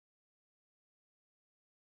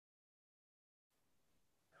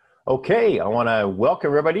Okay, I want to welcome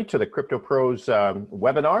everybody to the Crypto Pros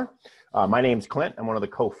webinar. My name's Clint. I'm one of the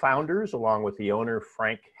co-founders, along with the owner,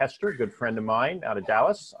 Frank Hester, good friend of mine out of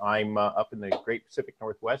Dallas. I'm up in the Great Pacific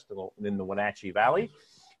Northwest in the Wenatchee Valley.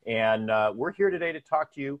 And we're here today to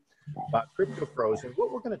talk to you about Crypto Pros. And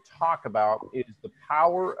what we're going to talk about is the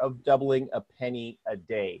power of doubling a penny a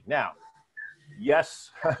day. Now,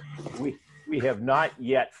 yes, we have not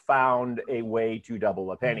yet found a way to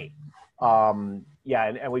double a penny. Yeah,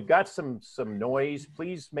 and we've got some noise.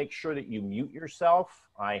 Please make sure that you mute yourself.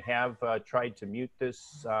 I have tried to mute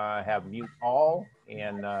this, have mute all,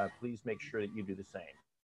 and please make sure that you do the same.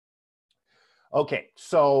 Okay,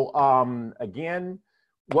 so again,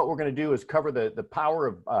 what we're going to do is cover the power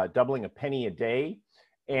of doubling a penny a day.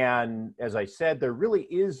 And as I said, there really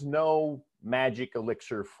is no magic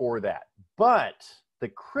elixir for that. But the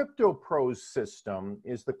Crypto Pros system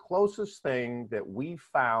is the closest thing that we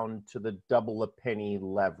found to the double a penny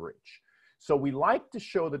leverage. So we like to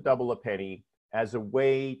show the double a penny as a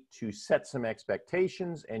way to set some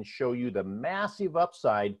expectations and show you the massive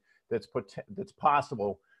upside that's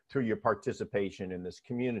possible through your participation in this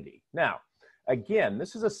community. Now, again,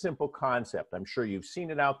 this is a simple concept. I'm sure you've seen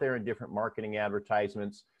it out there in different marketing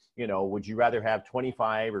advertisements. You know, would you rather have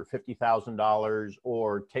 $25,000 or $50,000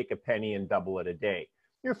 or take a penny and double it a day?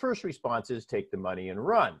 Your first response is take the money and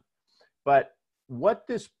run. But what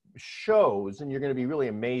this shows, and you're going to be really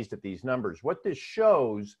amazed at these numbers, what this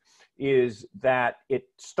shows is that it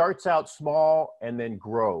starts out small and then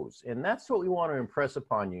grows. And that's what we want to impress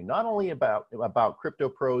upon you, not only about Crypto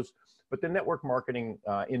Pros, but the network marketing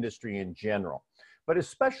industry in general. But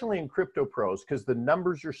especially in Crypto Pros, because the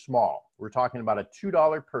numbers are small. We're talking about a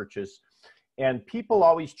 $2 purchase, and people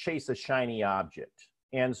always chase a shiny object.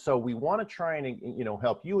 And so we want to try and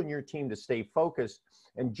help you and your team to stay focused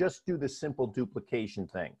and just do the simple duplication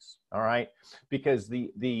things. All right, because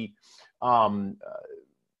the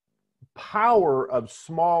power of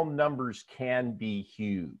small numbers can be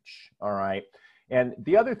huge. All right, and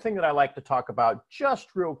the other thing that I like to talk about just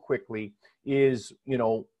real quickly is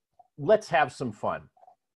let's have some fun.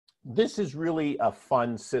 This is really a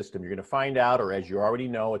fun system. You're going to find out, or as you already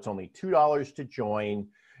know, it's only $2 to join,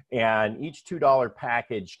 and each $2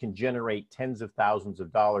 package can generate tens of thousands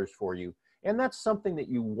of dollars for you. And that's something that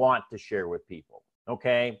you want to share with people,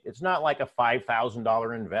 okay? It's not like a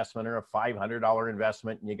 $5,000 investment or a $500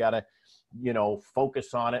 investment, and you got to,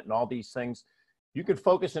 focus on it and all these things. You could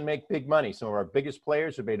focus and make big money. Some of our biggest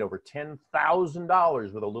players have made over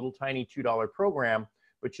 $10,000 with a little tiny $2 program,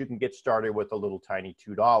 but you can get started with a little tiny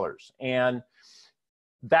 $2. And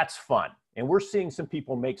that's fun. And we're seeing some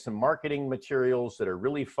people make some marketing materials that are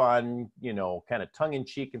really fun, kind of tongue in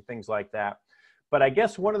cheek and things like that. But I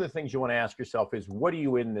guess one of the things you want to ask yourself is, what are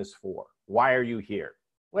you in this for? Why are you here?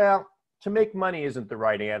 Well, to make money isn't the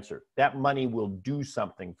right answer. That money will do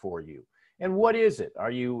something for you. And what is it?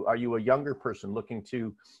 Are you a younger person looking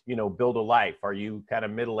to, build a life? Are you kind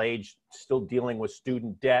of middle-aged, still dealing with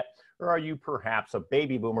student debt? Or are you perhaps a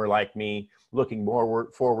baby boomer like me, looking more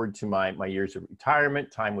forward to my years of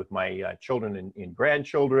retirement, time with my children and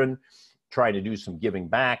grandchildren, trying to do some giving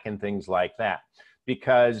back and things like that?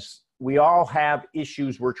 Because we all have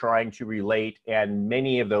issues we're trying to relate, and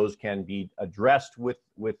many of those can be addressed with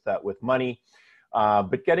money.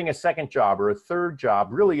 But getting a second job or a third job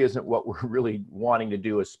really isn't what we're really wanting to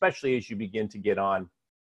do, especially as you begin to get on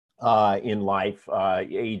in life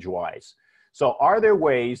age-wise. So are there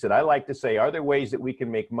ways that I like to say, are there ways that we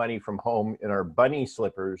can make money from home in our bunny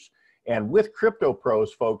slippers? And with Crypto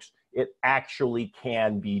Pros, folks, it actually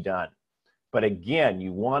can be done. But again,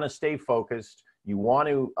 you want to stay focused. You want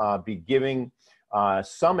to be giving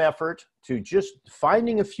some effort to just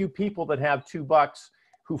finding a few people that have $2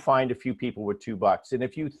 who find a few people with $2. And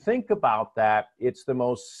if you think about that, it's the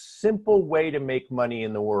most simple way to make money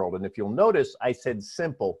in the world. And if you'll notice, I said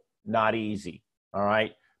simple, not easy. All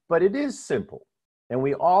right. But it is simple. And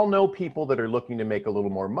we all know people that are looking to make a little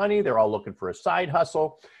more money. They're all looking for a side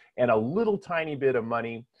hustle, and a little tiny bit of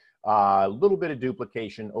money, a little bit of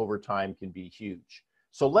duplication over time can be huge.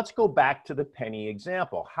 So let's go back to the penny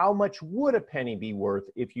example. How much would a penny be worth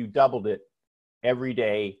if you doubled it every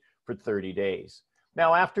day for 30 days?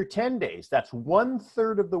 Now, after 10 days, that's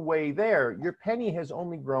 1/3 of the way there, your penny has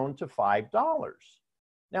only grown to $5.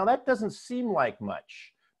 Now, that doesn't seem like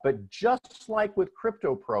much. But just like with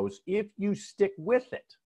Crypto Pros, if you stick with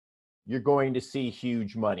it, you're going to see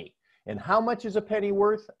huge money. And how much is a penny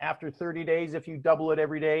worth after 30 days if you double it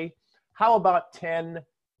every day? How about $10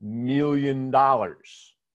 million?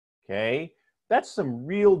 Okay, that's some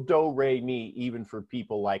real do-re-mi even for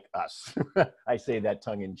people like us. I say that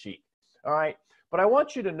tongue in cheek. All right, but I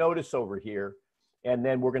want you to notice over here And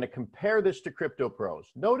then we're going to compare this to Crypto Pros.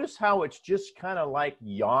 Notice how it's just kind of like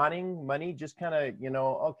yawning money, just kind of, you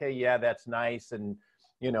know, okay, yeah, that's nice. And,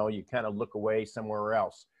 you know, you kind of look away somewhere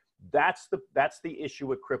else. That's the issue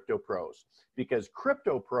with Crypto Pros, because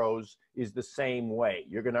Crypto Pros is the same way.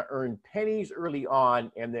 You're going to earn pennies early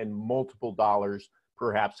on and then multiple dollars,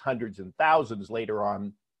 perhaps hundreds and thousands later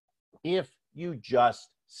on, if you just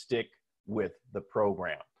stick with the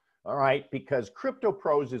program. All right, because Crypto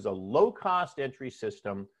Pros is a low-cost entry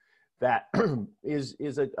system that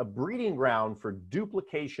is a breeding ground for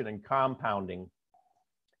duplication and compounding,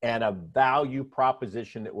 and a value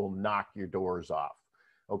proposition that will knock your doors off.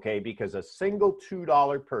 Okay, because a single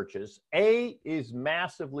 $2 purchase, A, is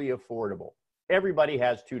massively affordable. Everybody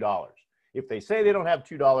has $2. If they say they don't have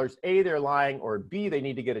 $2, A, they're lying, or B, they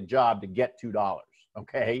need to get a job to get $2.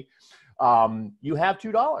 Okay, you have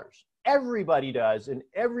 $2. Everybody does, and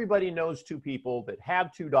everybody knows two people that have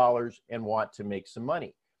 $2 and want to make some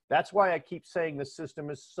money. That's why I keep saying the system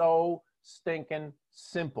is so stinking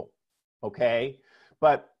simple, okay?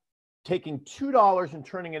 But taking $2 and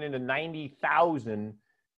turning it into 90,000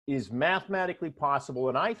 is mathematically possible,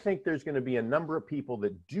 and I think there's going to be a number of people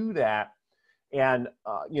that do that, and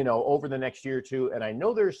you know, over the next year or two. And I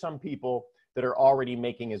know there's some people that are already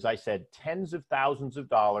making, as I said, tens of thousands of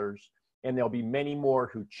dollars. And there'll be many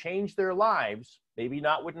more who change their lives, maybe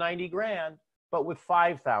not with 90 grand, but with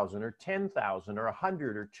 5,000 or 10,000 or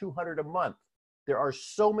 100 or 200 a month. There are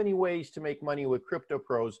so many ways to make money with Crypto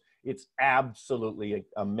Pros. It's absolutely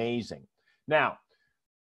amazing. Now,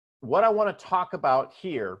 what I want to talk about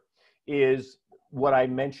here is what I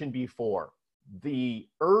mentioned before, the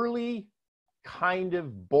early kind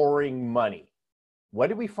of boring money. What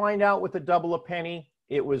did we find out with the double a penny?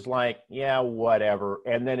 It was like, yeah, whatever.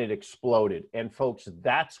 And then it exploded. And folks,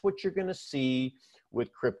 that's what you're going to see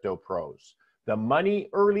with Crypto Pros. The money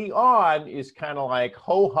early on is kind of like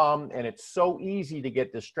ho-hum, and it's so easy to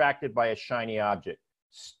get distracted by a shiny object.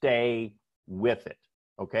 Stay with it,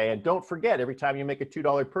 okay? And don't forget, every time you make a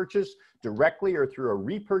 $2 purchase, directly or through a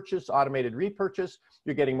repurchase, automated repurchase,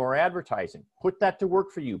 you're getting more advertising. Put that to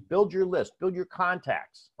work for you. Build your list, build your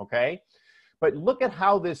contacts, okay? But look at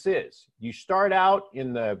how this is. You start out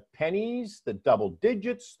in the pennies, the double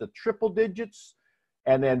digits, the triple digits,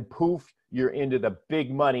 and then poof, you're into the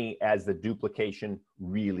big money as the duplication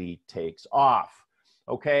really takes off.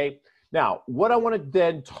 Okay? Now, what I want to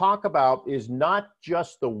then talk about is not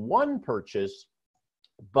just the one purchase,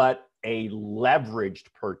 but a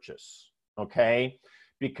leveraged purchase. Okay?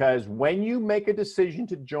 Because when you make a decision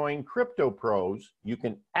to join Crypto Pros, you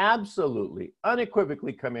can absolutely,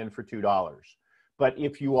 unequivocally come in for $2. But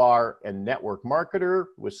if you are a network marketer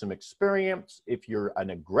with some experience, if you're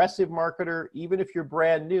an aggressive marketer, even if you're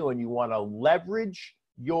brand new and you want to leverage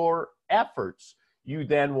your efforts, you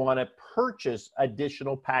then want to purchase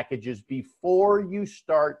additional packages before you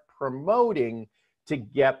start promoting to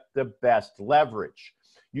get the best leverage.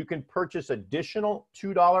 You can purchase additional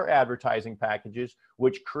 $2 advertising packages,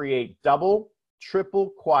 which create double,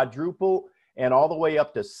 triple, quadruple, and all the way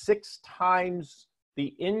up to 6 times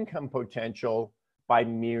the income potential by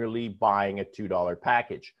merely buying a $2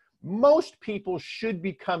 package. Most people should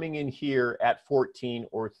be coming in here at $14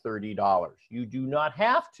 or $30. You do not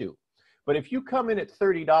have to. But if you come in at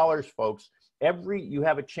 $30, folks, you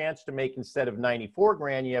have a chance to make, instead of 94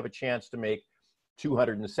 grand, you have a chance to make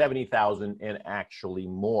 270,000 and actually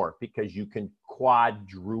more, because you can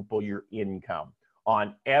quadruple your income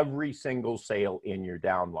on every single sale in your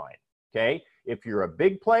downline. Okay? If you're a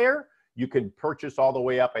big player, you can purchase all the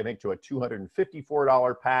way up, I think, to a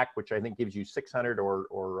 $254 pack, which I think gives you 600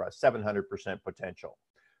 or 700% potential.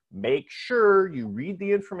 Make sure you read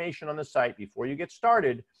the information on the site before you get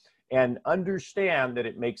started and understand that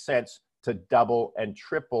it makes sense to double and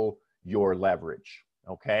triple your leverage,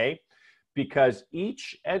 okay? Because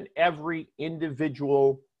each and every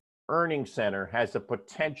individual earning center has the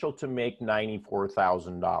potential to make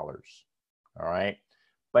 $94,000, all right?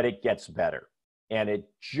 But it gets better, and it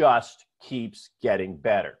just keeps getting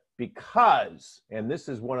better because, and this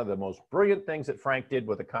is one of the most brilliant things that Frank did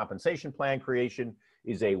with a compensation plan creation,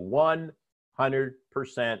 is a 100%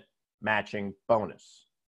 matching bonus.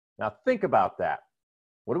 Now think about that.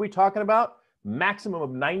 What are we talking about? Maximum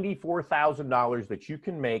of $94,000 that you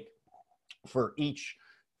can make for each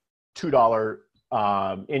 $2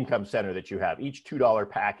 income center that you have, each $2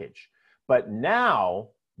 package. But now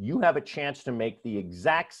you have a chance to make the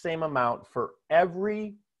exact same amount for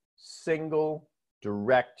every single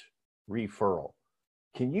direct referral.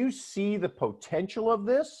 Can you see the potential of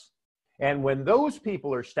this? And when those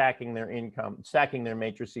people are stacking their income, stacking their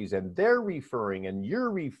matrices, and they're referring and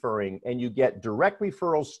you're referring, and you get direct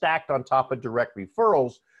referrals stacked on top of direct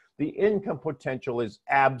referrals, the income potential is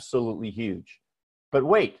absolutely huge. But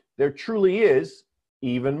wait, there truly is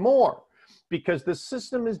even more, because the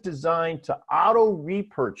system is designed to auto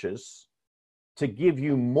repurchase, to give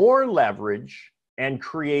you more leverage and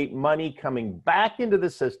create money coming back into the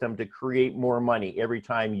system to create more money. Every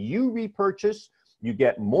time you repurchase, you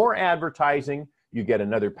get more advertising, you get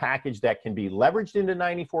another package that can be leveraged into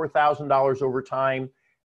 $94,000 over time,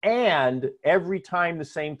 and every time the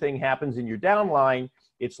same thing happens in your downline,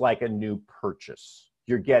 it's like a new purchase.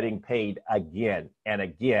 You're getting paid again and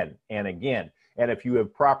again and again. And if you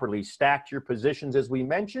have properly stacked your positions, as we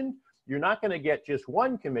mentioned, you're not going to get just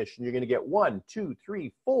one commission. You're going to get 1, 2,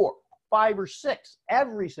 3, 4, 5, or 6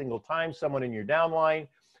 every single time someone in your downline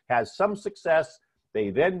has some success. They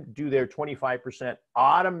then do their 25%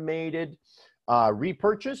 automated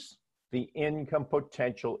repurchase. The income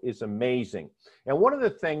potential is amazing. And one of the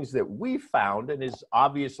things that we found, and is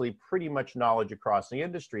obviously pretty much knowledge across the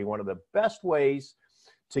industry, one of the best ways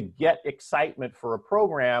to get excitement for a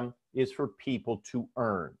program is for people to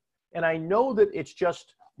earn. And I know that it's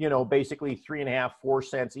just, you know, basically 3.5, 4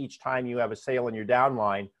 cents each time you have a sale in your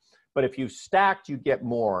downline. But if you've stacked, you get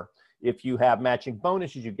more. If you have matching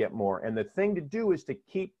bonuses, you get more. And the thing to do is to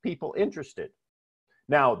keep people interested.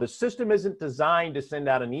 Now, the system isn't designed to send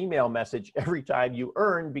out an email message every time you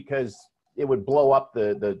earn, because it would blow up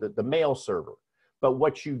the mail server. But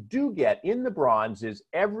what you do get in the bronze is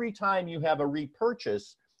every time you have a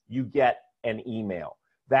repurchase, you get an email.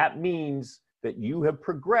 That means that you have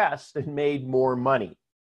progressed and made more money.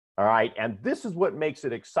 All right. And this is what makes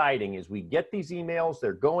it exciting, is we get these emails,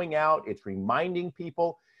 they're going out, it's reminding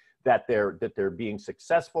people that they're being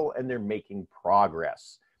successful and they're making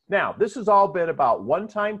progress. Now, this has all been about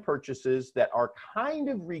one-time purchases that are kind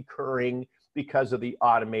of recurring because of the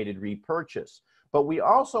automated repurchase. But we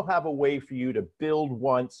also have a way for you to build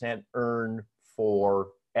once and earn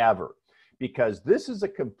forever, because this is a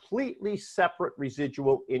completely separate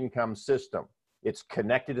residual income system. It's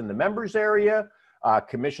connected in the members area.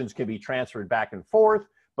 Commissions can be transferred back and forth,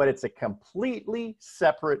 but it's a completely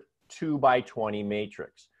separate 2x20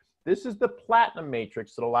 matrix. This is the platinum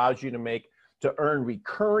matrix that allows you to earn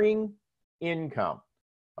recurring income.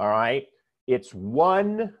 All right. It's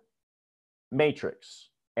one matrix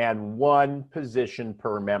and one position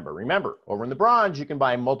per member. Remember, over in the bronze, you can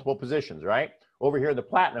buy multiple positions, right? Over here in the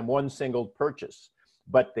platinum, one single purchase.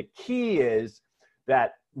 But the key is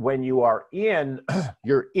that when you are in,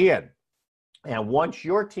 you're in. And once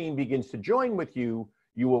your team begins to join with you,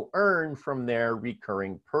 you will earn from their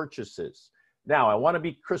recurring purchases. Now, I want to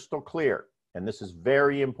be crystal clear, and this is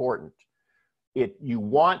very important. You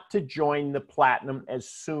want to join the platinum as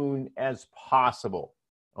soon as possible,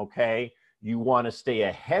 okay? You want to stay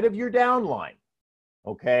ahead of your downline,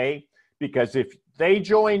 okay? Because if they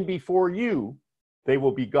join before you, they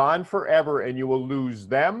will be gone forever, and you will lose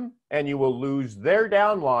them, and you will lose their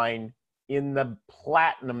downline in the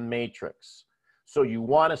platinum matrix. So you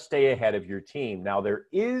want to stay ahead of your team. Now, there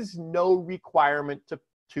is no requirement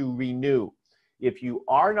to renew. If you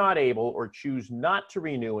are not able or choose not to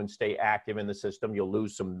renew and stay active in the system, you'll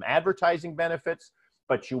lose some advertising benefits,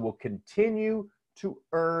 but you will continue to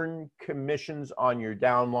earn commissions on your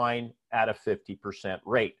downline at a 50%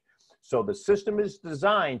 rate. So the system is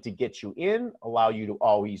designed to get you in, allow you to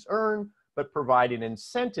always earn, but provide an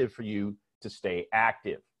incentive for you to stay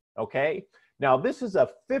active, okay? Now, this is a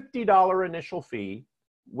 $50 initial fee,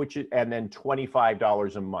 and then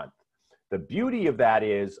 $25 a month. The beauty of that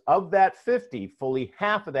is, of that 50, fully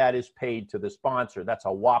half of that is paid to the sponsor. That's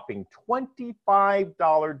a whopping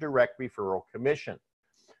 $25 direct referral commission.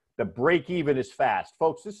 The break even is fast.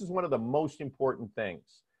 Folks, this is one of the most important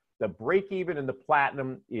things. The break even in the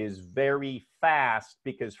platinum is very fast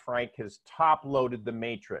because Frank has top loaded the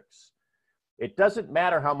matrix. It doesn't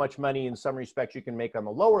matter how much money in some respects you can make on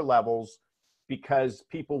the lower levels, because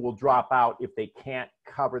people will drop out if they can't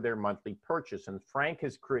cover their monthly purchase. And Frank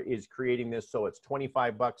is creating this so it's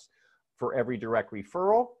 $25 for every direct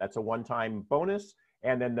referral. That's a one-time bonus.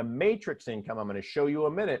 And then the matrix income, I'm going to show you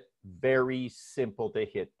in a minute, very simple to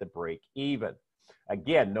hit the break even.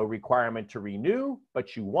 Again, no requirement to renew,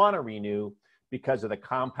 but you want to renew because of the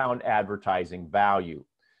compound advertising value.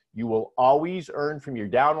 You will always earn from your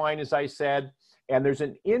downline, as I said. And there's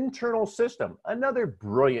an internal system, another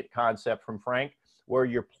brilliant concept from Frank, where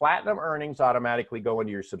your platinum earnings automatically go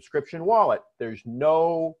into your subscription wallet. There's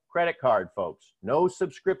no credit card, folks, no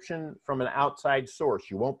subscription from an outside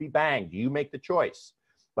source. You won't be banged. You make the choice.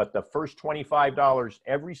 But the first $25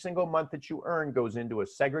 every single month that you earn goes into a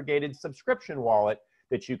segregated subscription wallet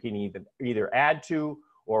that you can either add to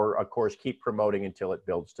or, of course, keep promoting until it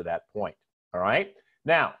builds to that point. All right?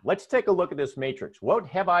 Now, let's take a look at this matrix. What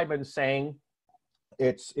have I been saying?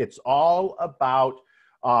 It's all about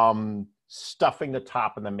stuffing the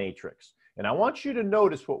top of the matrix. And I want you to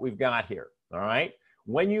notice what we've got here. All right?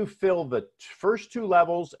 When you fill the first two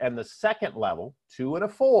levels and the second level, 2 and a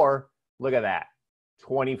 4, look at that,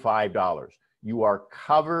 $25. You are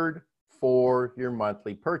covered for your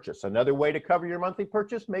monthly purchase. Another way to cover your monthly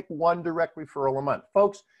purchase, make 1 direct referral a month.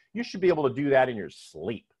 Folks, you should be able to do that in your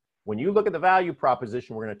sleep. When you look at the value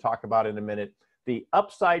proposition we're going to talk about in a minute, the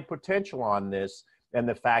upside potential on this and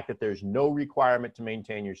the fact that there's no requirement to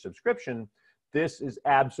maintain your subscription, this is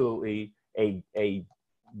absolutely a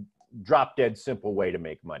drop dead simple way to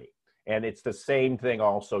make money. And it's the same thing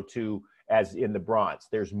also too as in the bronze.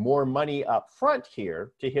 There's more money up front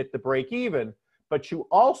here to hit the break even, but you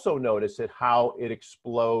also notice how it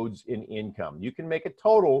explodes in income. You can make a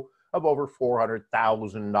total of over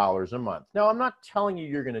 $400,000 a month. Now, I'm not telling you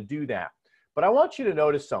you're going to do that, but I want you to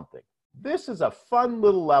notice something. This is a fun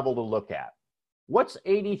little level to look at. What's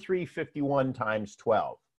 8351 times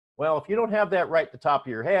 12? Well, if you don't have that right at the top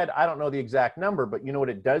of your head, I don't know the exact number, but you know what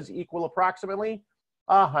it does equal approximately?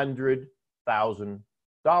 $100,000.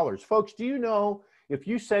 Folks, do you know if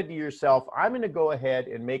you said to yourself, I'm going to go ahead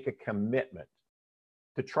and make a commitment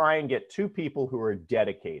to try and get 2 people who are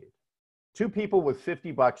dedicated, 2 people with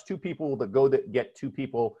 50 bucks, 2 people that go that get 2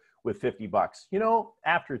 people with 50 bucks. You know,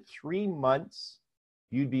 after 3 months,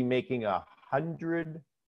 you'd be making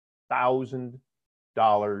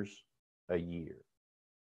 $100,000 a year.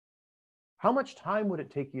 How much time would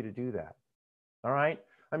it take you to do that? All right.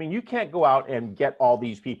 I mean, you can't go out and get all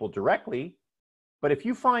these people directly, but if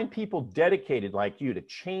you find people dedicated like you to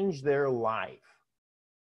change their life,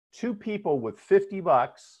 2 people with 50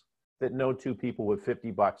 bucks that know 2 people with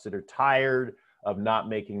 50 bucks that are tired of not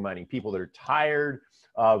making money, people that are tired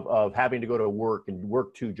of having to go to work and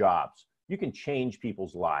work 2 jobs. You can change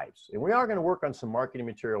people's lives. And we are going to work on some marketing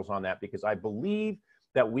materials on that because I believe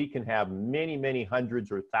that we can have many, many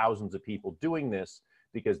hundreds or thousands of people doing this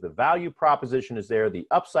because the value proposition is there, the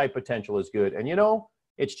upside potential is good, and you know,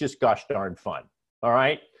 it's just gosh darn fun. All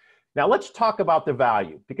right? Now let's talk about the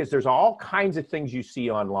value because there's all kinds of things you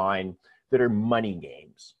see online that are money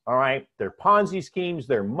games. All right? They're Ponzi schemes,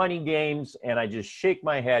 they're money games, and I just shake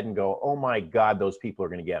my head and go, oh my God, those people are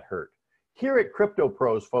going to get hurt. Here at Crypto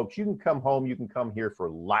Pros, folks, you can come home, you can come here for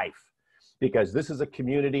life because this is a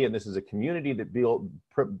community and this is a community that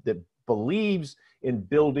believes in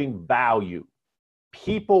building value.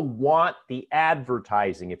 People want the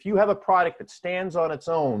advertising. If you have a product that stands on its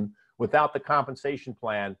own without the compensation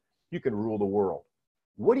plan, you can rule the world.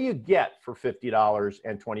 What do you get for $50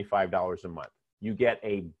 and $25 a month? You get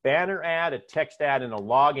a banner ad, a text ad, and a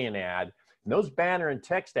login ad. And those banner and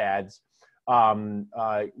text ads run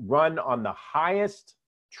on the highest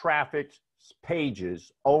trafficked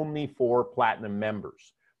pages only for platinum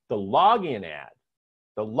members. The login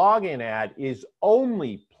ad is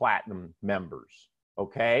only platinum members,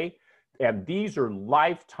 okay? And these are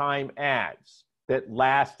lifetime ads that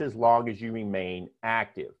last as long as you remain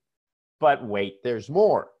active. But wait, there's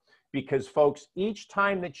more. Because folks, each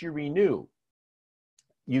time that you renew,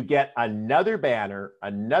 you get another banner,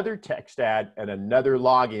 another text ad, and another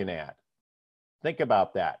login ad. Think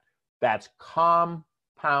about that. That's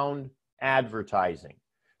compound advertising.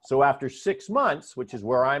 So after 6 months, which is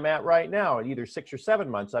where I'm at right now, at either 6 or 7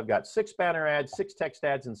 months, I've got 6 banner ads, 6 text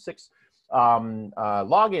ads, and 6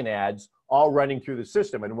 login ads all running through the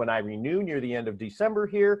system. And when I renew near the end of December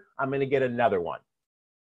here, I'm going to get another one.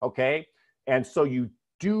 Okay? And so you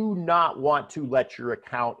do not want to let your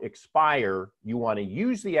account expire. You want to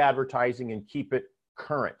use the advertising and keep it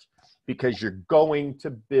current because you're going to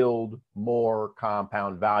build more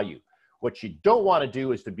compound value. What you don't want to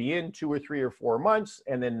do is to be in 2 or 3 or 4 months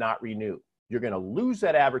and then not renew. You're going to lose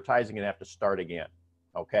that advertising and have to start again.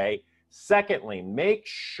 Okay? Secondly, make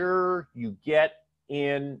sure you get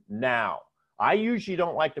in now. I usually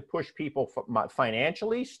don't like to push people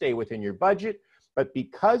financially, stay within your budget, but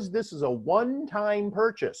because this is a one-time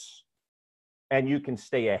purchase and you can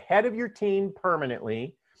stay ahead of your team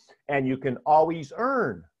permanently and you can always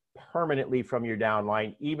earn permanently from your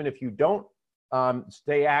downline, even if you don't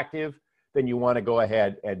stay active, then you want to go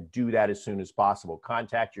ahead and do that as soon as possible.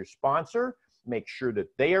 Contact your sponsor, make sure that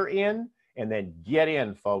they are in, and then get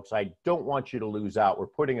in, folks. I don't want you to lose out. We're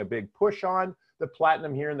putting a big push on the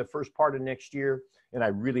platinum here in the first part of next year, and I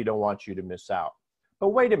really don't want you to miss out. But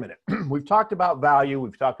wait a minute. We've talked about value.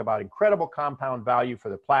 We've talked about incredible compound value for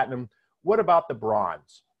the platinum. What about the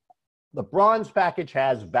bronze? The bronze package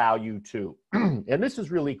has value too. And this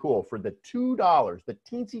is really cool. For the $2, the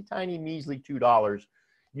teensy tiny measly $2,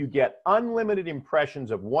 you get unlimited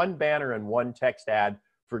impressions of one banner and one text ad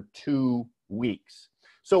for 2 weeks.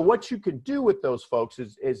 So what you can do with those folks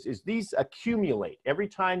is these accumulate. Every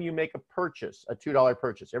time you make a purchase, a $2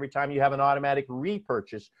 purchase, every time you have an automatic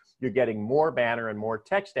repurchase, you're getting more banner and more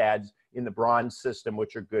text ads in the bronze system,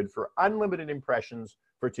 which are good for unlimited impressions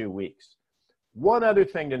for 2 weeks. One other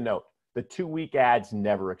thing to note, the 2-week ads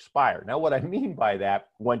never expire. Now, what I mean by that,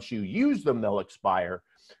 once you use them, they'll expire,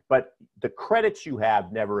 but the credits you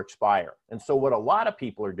have never expire. And so what a lot of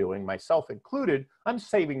people are doing, myself included, I'm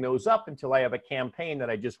saving those up until I have a campaign that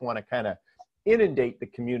I just want to kind of inundate the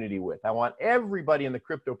community with. I want everybody in the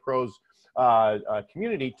Crypto Pros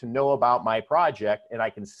community to know about my project, and I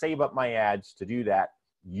can save up my ads to do that.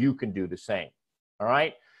 You can do the same. All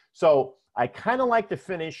right. So I kind of like to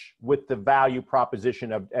finish with the value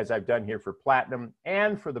proposition of, as I've done here for platinum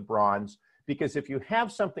and for the bronze, because if you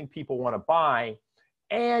have something people want to buy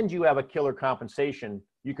and you have a killer compensation,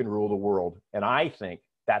 you can rule the world. And I think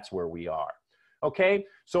that's where we are. Okay,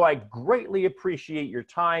 so I greatly appreciate your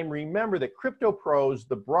time. Remember that Crypto Pros,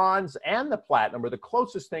 the bronze and the platinum, are the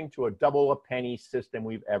closest thing to a double a penny system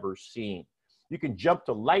we've ever seen. You can jump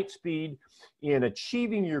to light speed in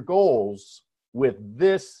achieving your goals with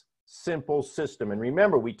this simple system. And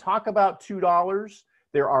remember, we talk about $2.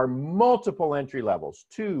 There are multiple entry levels,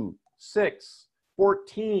 2, 6,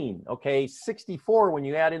 14, okay, 64 when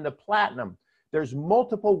you add in the platinum. There's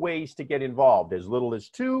multiple ways to get involved. As little as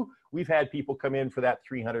 2, we've had people come in for that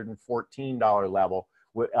 $314 level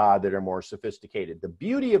that are more sophisticated. The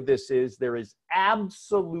beauty of this is there is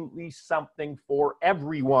absolutely something for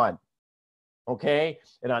everyone. Okay,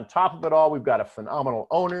 and on top of it all, we've got a phenomenal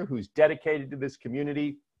owner who's dedicated to this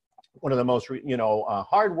community. One of the most,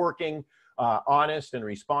 hardworking, honest, and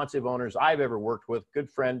responsive owners I've ever worked with. Good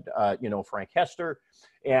friend, Frank Hester,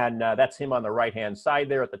 and that's him on the right-hand side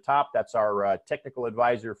there at the top. That's our technical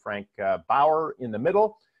advisor, Frank Bauer, in the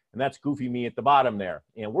middle, and that's Goofy me at the bottom there.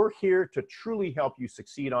 And we're here to truly help you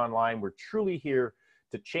succeed online. We're truly here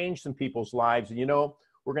to change some people's lives, and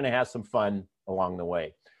we're going to have some fun along the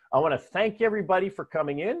way. I want to thank everybody for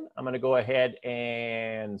coming in. I'm going to go ahead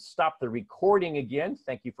and stop the recording again.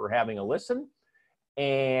 Thank you for having a listen.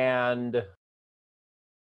 And